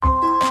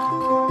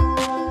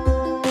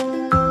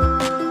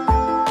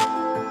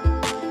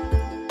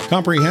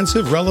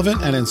Comprehensive,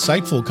 relevant, and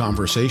insightful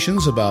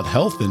conversations about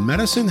health and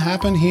medicine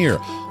happen here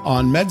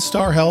on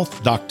MedStar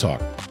Health Doc Talk.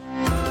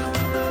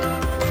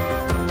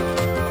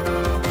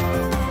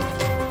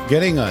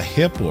 Getting a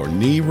hip or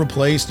knee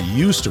replaced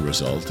used to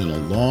result in a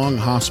long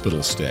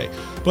hospital stay,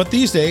 but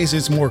these days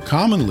it's more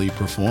commonly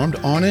performed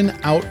on an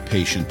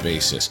outpatient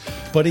basis.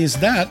 But is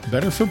that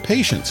better for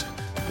patients?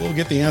 We'll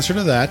get the answer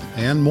to that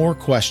and more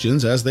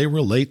questions as they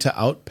relate to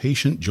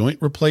outpatient joint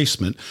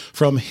replacement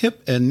from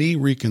hip and knee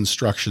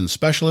reconstruction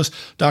specialist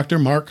Dr.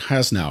 Mark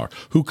Hasnauer,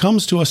 who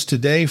comes to us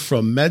today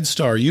from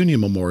MedStar Union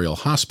Memorial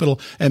Hospital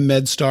and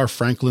MedStar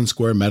Franklin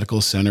Square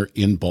Medical Center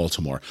in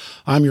Baltimore.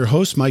 I'm your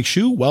host, Mike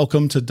Hsu.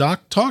 Welcome to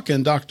Doc Talk,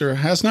 and Dr.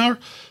 Hasnauer,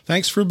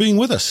 thanks for being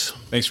with us.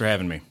 Thanks for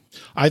having me.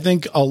 I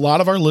think a lot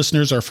of our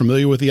listeners are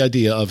familiar with the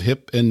idea of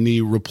hip and knee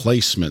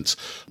replacements.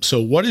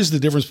 So what is the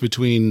difference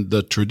between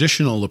the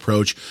traditional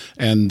approach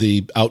and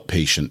the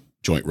outpatient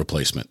joint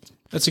replacement?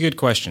 That's a good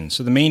question.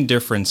 So the main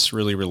difference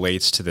really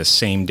relates to the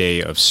same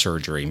day of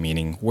surgery,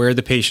 meaning where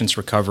the patients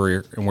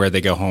recover and where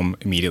they go home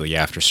immediately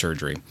after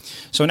surgery.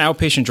 So an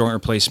outpatient joint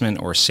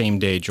replacement or same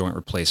day joint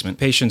replacement,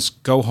 patients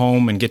go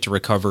home and get to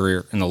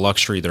recover in the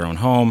luxury of their own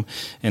home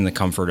and the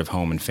comfort of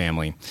home and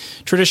family.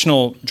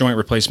 Traditional joint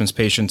replacements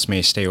patients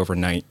may stay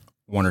overnight,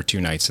 1 or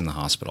 2 nights in the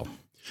hospital.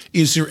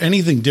 Is there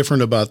anything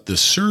different about the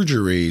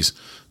surgeries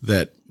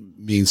that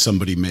means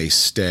somebody may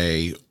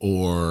stay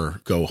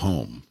or go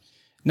home?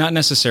 Not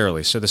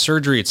necessarily. So the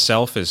surgery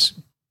itself is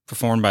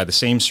performed by the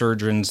same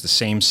surgeons, the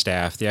same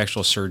staff. The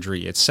actual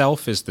surgery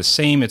itself is the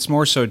same. It's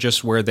more so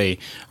just where they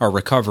are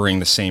recovering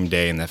the same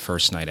day and that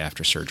first night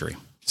after surgery.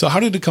 So how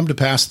did it come to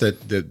pass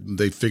that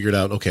they figured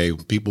out, okay,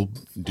 people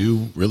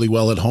do really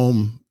well at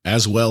home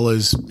as well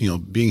as,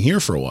 being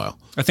here for a while?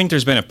 I think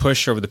there's been a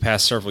push over the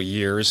past several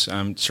years,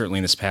 certainly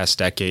in this past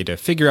decade, to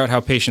figure out how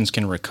patients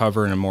can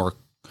recover in a more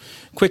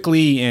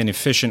quickly and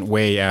efficient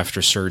way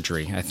after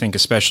surgery. I think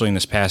especially in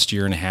this past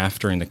year and a half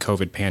during the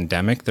COVID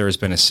pandemic, there has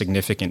been a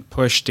significant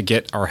push to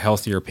get our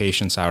healthier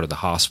patients out of the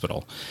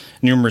hospital.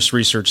 Numerous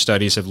research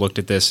studies have looked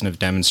at this and have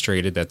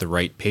demonstrated that the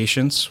right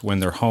patients,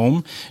 when they're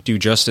home, do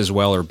just as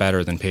well or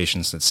better than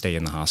patients that stay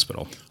in the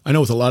hospital. I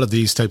know with a lot of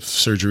these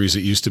types of surgeries,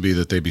 it used to be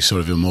that they'd be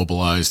sort of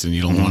immobilized and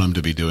you don't want them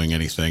to be doing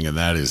anything, and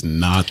that is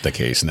not the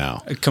case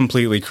now.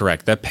 Completely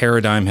correct. That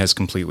paradigm has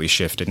completely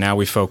shifted. Now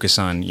we focus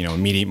on,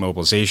 immediate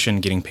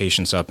mobilization, getting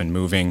patients up and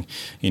moving.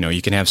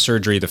 You can have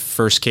surgery, the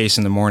first case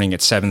in the morning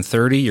at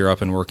 7:30, you're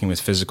up and working with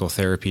physical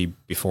therapy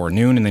before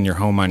noon, and then you're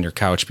home on your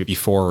couch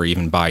before or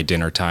even by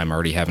dinner time,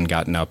 already having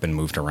gotten up and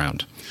moved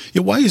around.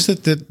 Yeah, why is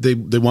it that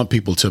they want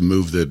people to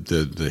move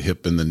the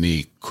hip and the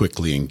knee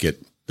quickly and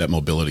get that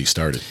mobility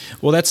started?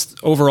 Well, that's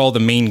overall the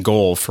main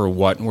goal for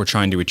what we're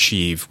trying to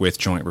achieve with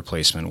joint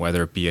replacement,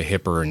 whether it be a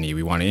hip or a knee.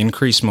 We want to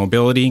increase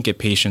mobility, get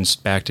patients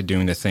back to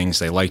doing the things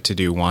they like to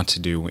do, want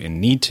to do,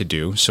 and need to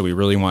do. So we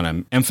really want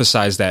to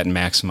emphasize that and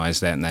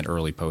maximize that in that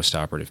early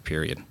postoperative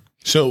period.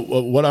 So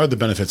what are the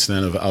benefits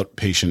then of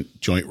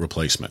outpatient joint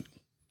replacement?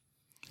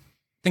 I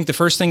think the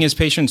first thing is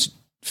patients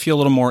feel a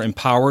little more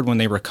empowered when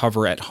they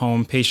recover at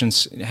home.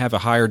 Patients have a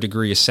higher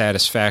degree of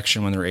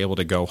satisfaction when they're able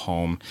to go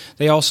home.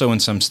 They also, in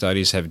some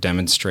studies, have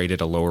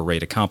demonstrated a lower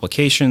rate of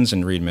complications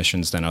and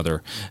readmissions than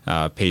other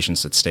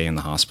patients that stay in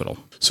the hospital.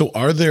 So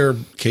are there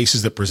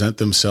cases that present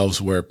themselves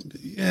where,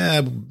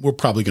 we're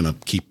probably going to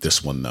keep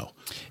this one though?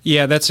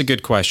 Yeah, that's a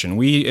good question.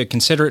 We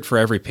consider it for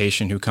every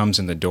patient who comes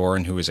in the door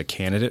and who is a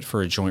candidate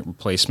for a joint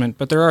replacement,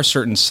 but there are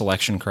certain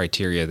selection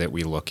criteria that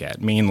we look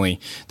at. Mainly,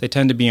 they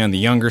tend to be on the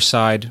younger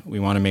side. We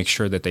want to make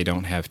sure that they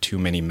don't have too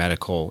many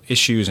medical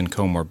issues and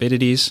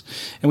comorbidities.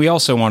 And we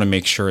also want to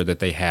make sure that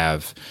they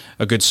have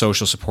a good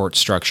social support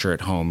structure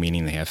at home,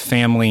 meaning they have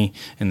family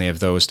and they have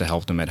those to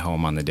help them at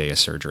home on the day of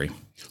surgery.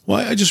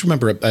 Well, I just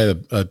remember I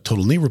had a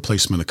total knee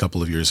replacement a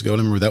couple of years ago.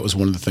 And I remember that was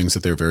one of the things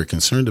that they're very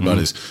concerned about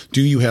is,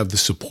 do you have the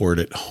support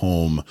at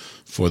home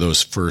for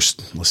those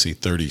first,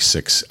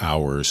 36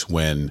 hours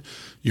when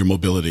your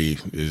mobility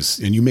is,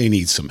 and you may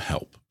need some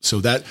help? So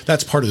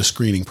that's part of the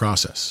screening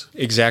process.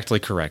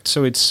 Exactly correct.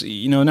 So it's,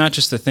 not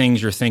just the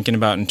things you're thinking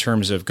about in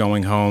terms of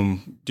going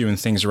home, doing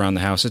things around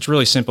the house. It's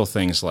really simple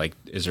things like,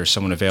 is there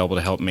someone available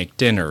to help make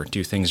dinner,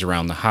 do things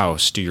around the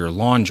house, do your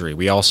laundry.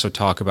 We also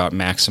talk about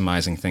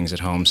maximizing things at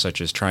home, such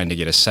as trying to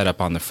get a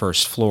setup on the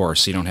first floor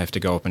so you don't have to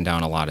go up and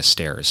down a lot of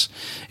stairs.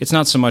 It's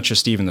not so much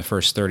just even the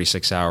first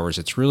 36 hours.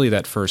 It's really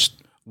that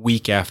first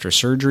week after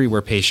surgery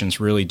where patients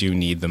really do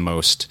need the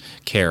most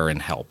care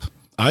and help.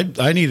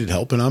 I needed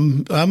help,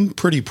 and I'm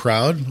pretty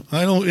proud.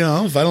 I don't,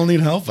 if I don't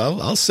need help,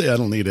 I'll say I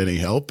don't need any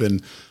help.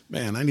 And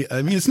man,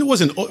 it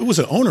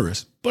wasn't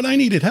onerous, but I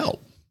needed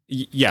help.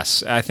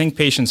 Yes, I think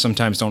patients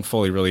sometimes don't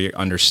fully really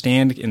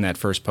understand in that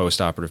first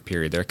postoperative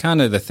period. They're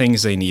kind of the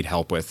things they need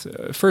help with.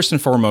 First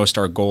and foremost,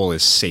 our goal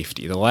is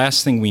safety. The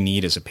last thing we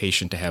need is a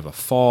patient to have a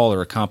fall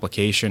or a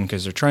complication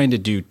because they're trying to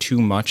do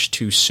too much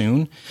too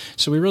soon.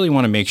 So we really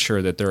want to make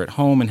sure that they're at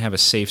home and have a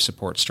safe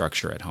support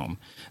structure at home.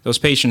 Those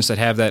patients that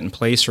have that in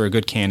place are a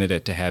good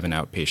candidate to have an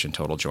outpatient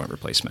total joint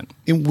replacement.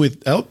 And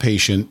with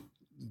outpatient,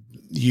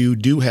 you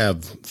do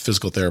have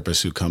physical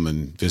therapists who come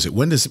and visit.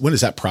 When does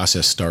that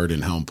process start,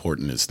 and how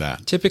important is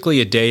that?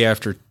 Typically a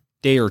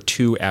day or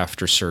two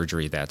after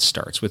surgery that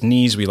starts. With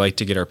knees, we like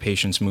to get our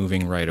patients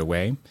moving right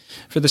away.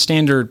 For the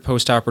standard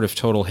postoperative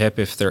total hip,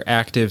 if they're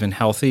active and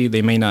healthy,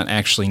 they may not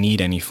actually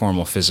need any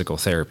formal physical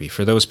therapy.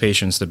 For those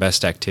patients, the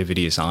best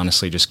activity is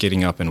honestly just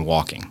getting up and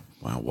walking.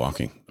 Wow,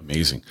 walking.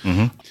 Amazing.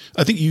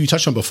 I think you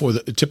touched on before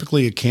that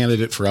typically a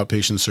candidate for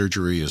outpatient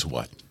surgery is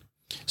what?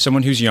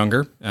 Someone who's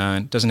younger,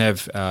 doesn't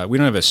have, we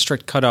don't have a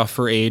strict cutoff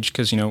for age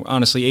because,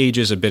 honestly, age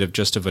is a bit of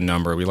just of a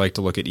number. We like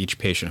to look at each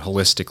patient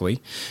holistically.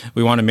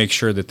 We want to make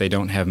sure that they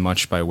don't have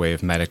much by way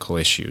of medical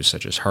issues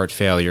such as heart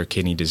failure,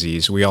 kidney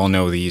disease. We all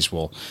know these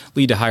will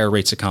lead to higher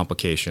rates of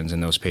complications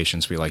in those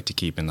patients we like to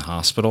keep in the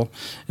hospital.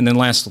 And then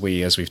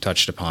lastly, as we've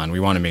touched upon, we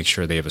want to make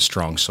sure they have a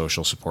strong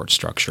social support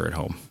structure at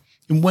home.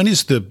 And when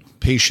is the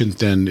patient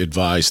then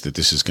advised that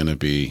this is going to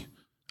be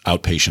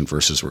outpatient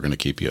versus we're going to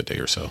keep you a day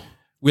or so?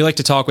 We like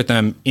to talk with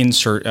them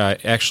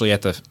actually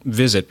at the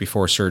visit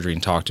before surgery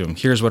and talk to them.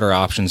 Here's what our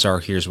options are.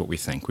 Here's what we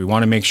think. We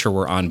want to make sure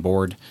we're on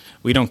board.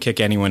 We don't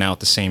kick anyone out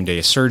the same day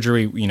of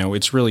surgery.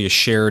 It's really a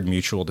shared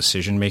mutual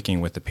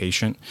decision-making with the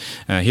patient.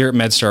 Here at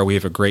MedStar, we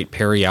have a great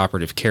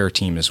perioperative care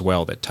team as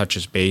well that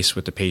touches base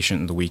with the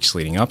patient in the weeks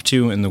leading up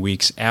to and the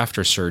weeks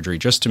after surgery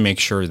just to make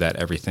sure that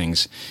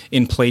everything's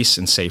in place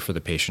and safe for the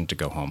patient to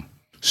go home.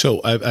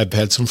 So I've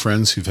had some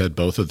friends who've had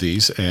both of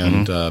these,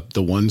 and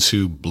the ones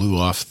who blew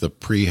off the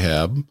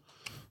prehab,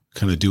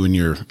 kind of doing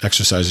your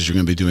exercises you're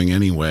going to be doing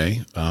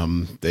anyway,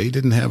 they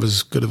didn't have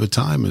as good of a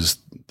time as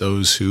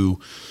those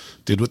who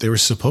did what they were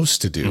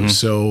supposed to do.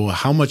 So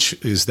how much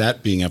is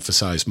that being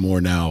emphasized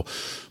more now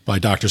by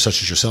doctors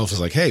such as yourself? Is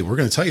like, hey, we're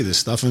going to tell you this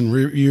stuff, and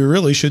you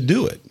really should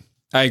do it.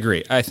 I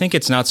agree. I think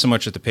it's not so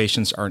much that the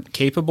patients aren't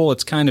capable.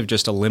 It's kind of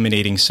just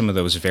eliminating some of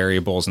those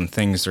variables and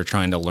things they're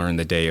trying to learn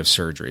the day of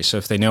surgery. So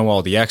if they know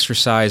all the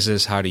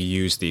exercises, how to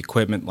use the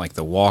equipment like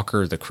the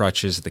walker, the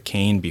crutches, the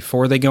cane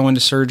before they go into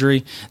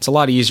surgery, it's a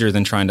lot easier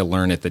than trying to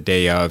learn it the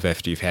day of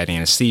after you've had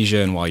anesthesia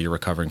and while you're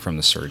recovering from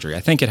the surgery. I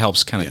think it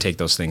helps kind of take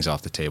those things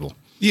off the table.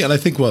 Yeah, and I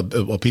think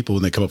people,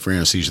 when they come up for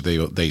anesthesia,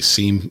 they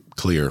seem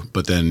clear,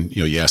 but then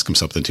you ask them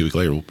something 2 weeks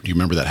later. Do you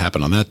remember that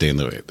happened on that day? And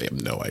they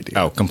have no idea.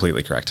 Oh,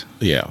 completely correct.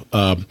 Yeah.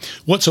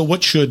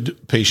 What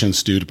should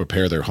patients do to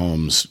prepare their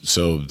homes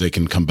so they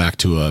can come back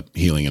to a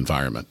healing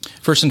environment?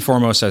 First and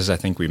foremost, as I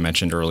think we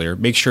mentioned earlier,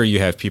 make sure you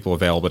have people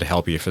available to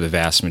help you for the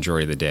vast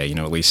majority of the day.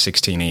 At least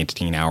 16,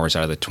 18 hours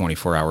out of the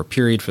 24-hour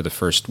period for the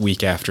first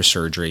week after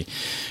surgery.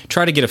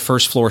 Try to get a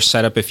first floor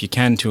setup if you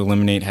can to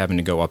eliminate having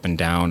to go up and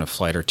down a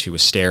flight or two of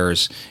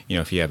stairs.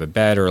 If you have a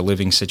bed or a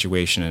living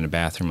situation and a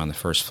bathroom on the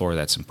first floor,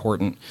 that's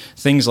important.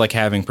 Things like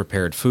having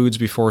prepared foods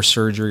before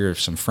surgery or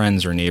some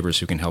friends or neighbors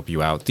who can help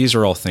you out. These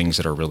are all things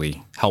that are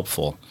really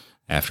helpful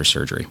after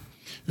surgery.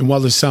 And while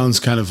this sounds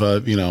kind of,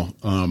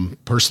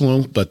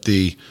 personal, but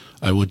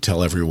I would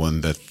tell everyone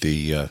that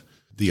the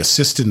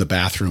assist in the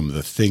bathroom,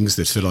 the things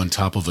that fit on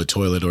top of a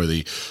toilet or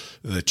the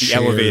chairs,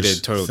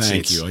 elevated toilet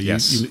thank seats. you.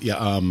 Yes.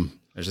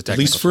 There's at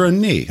least for a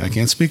knee. I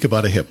can't speak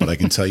about a hip, but I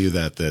can tell you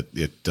that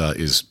it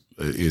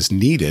is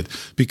needed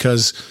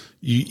because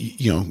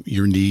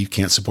your knee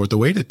can't support the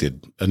weight it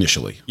did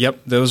initially. Yep.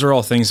 Those are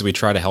all things that we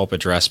try to help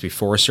address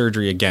before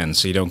surgery again,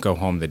 so you don't go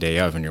home the day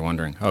of and you're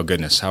wondering, oh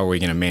goodness, how are we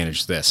going to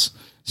manage this?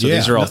 So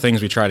these are all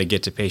things we try to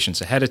get to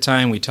patients ahead of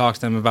time. We talk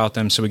to them about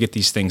them so we get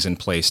these things in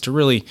place to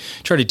really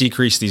try to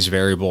decrease these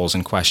variables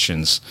and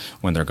questions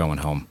when they're going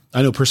home.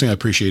 I know personally I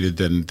appreciated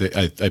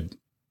that I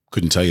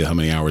couldn't tell you how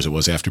many hours it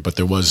was after, but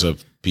there was a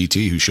PT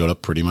who showed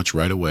up pretty much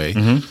right away,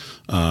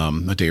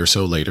 a day or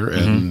so later,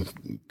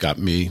 and got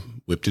me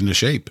whipped into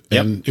shape.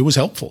 Yep. And it was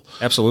helpful.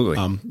 Absolutely.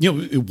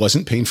 It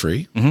wasn't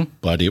pain-free,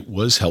 but it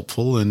was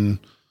helpful. And,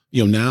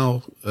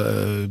 now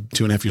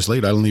 2.5 years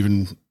later, I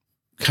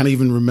can't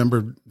even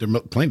remember. There were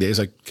plenty days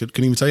I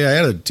couldn't even tell you I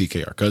had a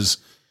TKR because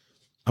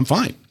I'm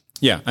fine.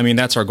 Yeah. I mean,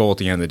 that's our goal at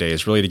the end of the day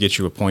is really to get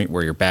you a point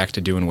where you're back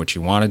to doing what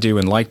you want to do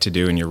and like to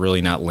do, and you're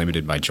really not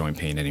limited by joint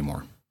pain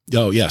anymore.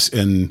 Oh, yes.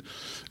 And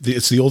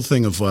it's the old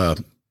thing of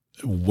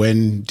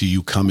when do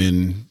you come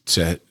in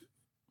to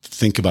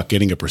think about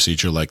getting a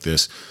procedure like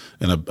this?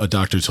 And a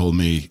doctor told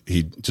me,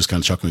 he just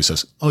kind of chuckled and he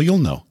says, oh, you'll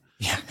know.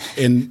 Yeah.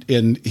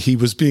 And he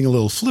was being a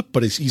little flip,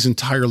 but he's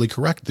entirely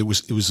correct. There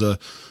was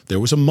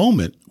a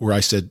moment where I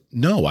said,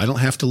 no, I don't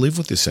have to live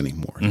with this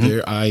anymore.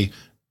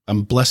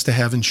 I'm blessed to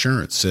have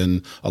insurance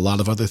and a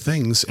lot of other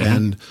things.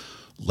 And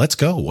let's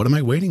go. What am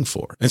I waiting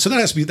for? And so that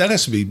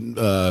has to be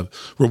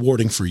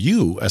rewarding for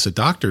you as a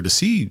doctor to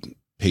see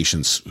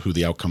patients who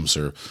the outcomes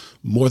are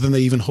more than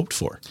they even hoped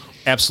for.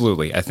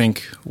 Absolutely. I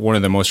think one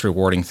of the most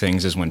rewarding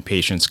things is when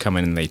patients come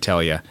in and they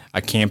tell you,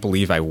 I can't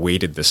believe I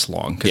waited this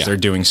long because they're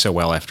doing so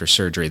well after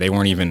surgery. They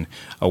weren't even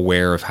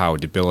aware of how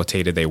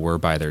debilitated they were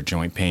by their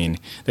joint pain.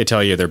 They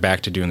tell you they're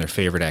back to doing their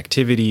favorite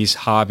activities,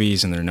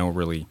 hobbies, and they're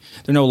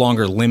no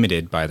longer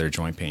limited by their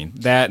joint pain.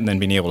 That and then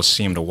being able to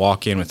see them to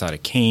walk in without a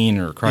cane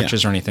or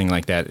crutches or anything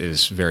like that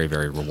is very,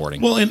 very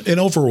rewarding. Well, and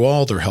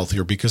overall they're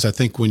healthier because I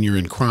think when you're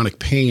in chronic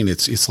pain,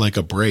 it's like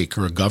a brake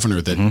or a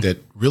governor that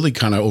really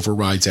kind of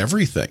overrides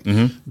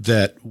everything.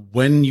 That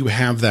when you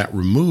have that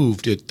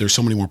removed, there's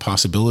so many more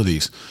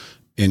possibilities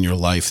in your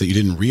life that you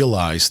didn't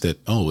realize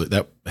that,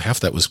 that half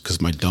that was because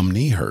my dumb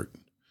knee hurt.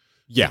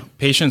 Yeah.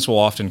 Patients will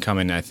often come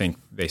in, I think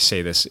they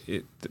say this,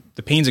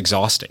 the pain's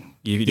exhausting.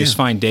 You just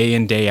find day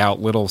in, day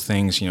out little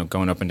things,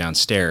 going up and down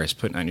stairs,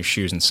 putting on your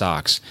shoes and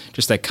socks.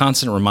 Just that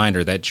constant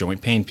reminder, that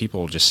joint pain,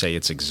 people will just say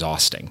it's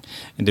exhausting.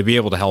 And to be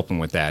able to help them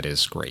with that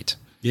is great.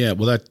 Yeah.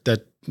 Well,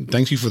 that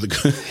thanks you for the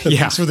good,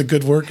 thanks for the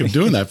good work of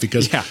doing that,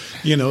 because that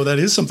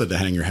is something to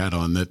hang your hat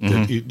on,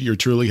 that you're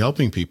truly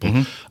helping people.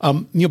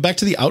 Back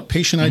to the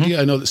outpatient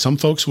idea. I know that some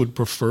folks would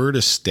prefer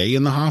to stay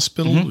in the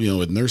hospital,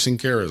 with nursing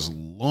care as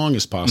long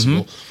as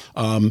possible.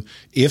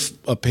 If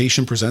a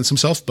patient presents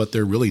himself, but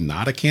they're really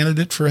not a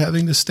candidate for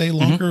having to stay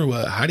longer,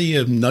 how do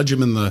you nudge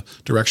them in the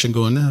direction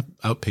going,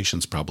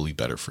 outpatient's probably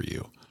better for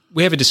you?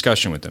 We have a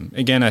discussion with them.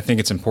 Again, I think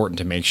it's important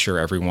to make sure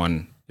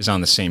everyone is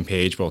on the same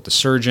page, both the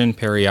surgeon,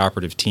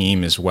 perioperative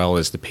team, as well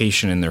as the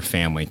patient and their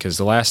family, because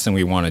the last thing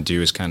we want to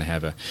do is kind of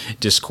have a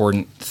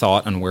discordant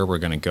thought on where we're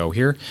going to go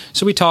here.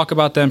 So we talk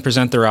about them,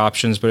 present their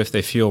options, but if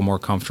they feel more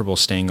comfortable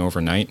staying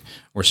overnight,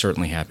 we're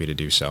certainly happy to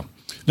do so.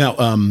 Now,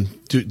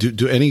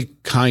 do any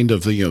kind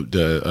of,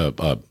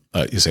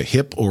 is a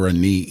hip or a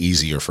knee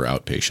easier for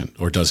outpatient,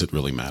 or does it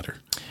really matter?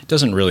 It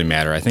doesn't really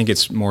matter. I think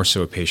it's more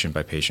so a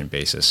patient-by-patient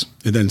basis.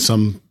 And then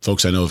some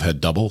folks I know have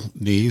had double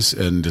knees,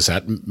 and does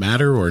that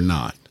matter or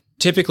not?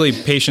 Typically,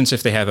 patients,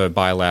 if they have a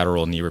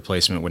bilateral knee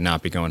replacement, would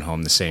not be going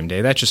home the same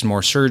day. That's just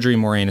more surgery,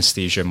 more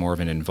anesthesia, more of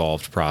an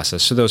involved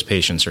process. So those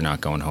patients are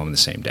not going home the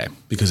same day.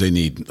 Because they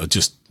need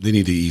to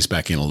ease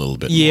back in a little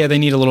bit more. They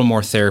need a little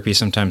more therapy.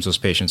 Sometimes those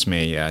patients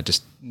may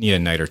just need a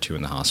night or two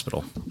in the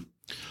hospital.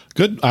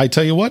 Good. I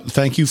tell you what,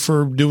 thank you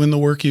for doing the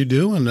work you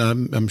do. And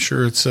I'm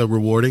sure it's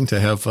rewarding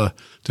to have to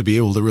be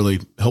able to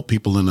really help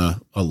people in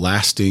a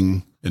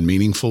lasting and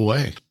meaningful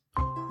way.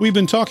 We've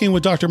been talking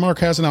with Dr. Mark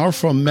Hassenauer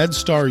from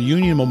MedStar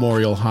Union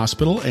Memorial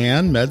Hospital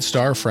and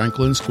MedStar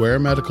Franklin Square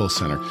Medical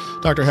Center.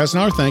 Dr.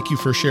 Hassenauer, thank you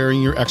for sharing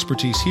your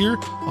expertise here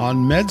on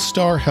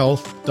MedStar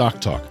Health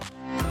Doc Talk.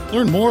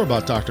 Learn more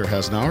about Dr.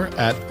 Hassenauer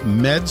at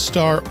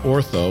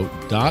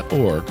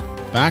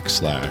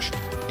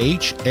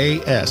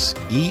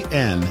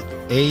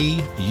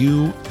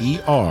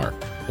medstarortho.org/HASENAUER.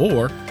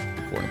 Or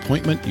for an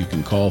appointment, you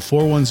can call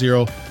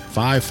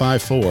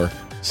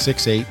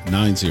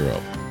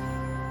 410-554-6890.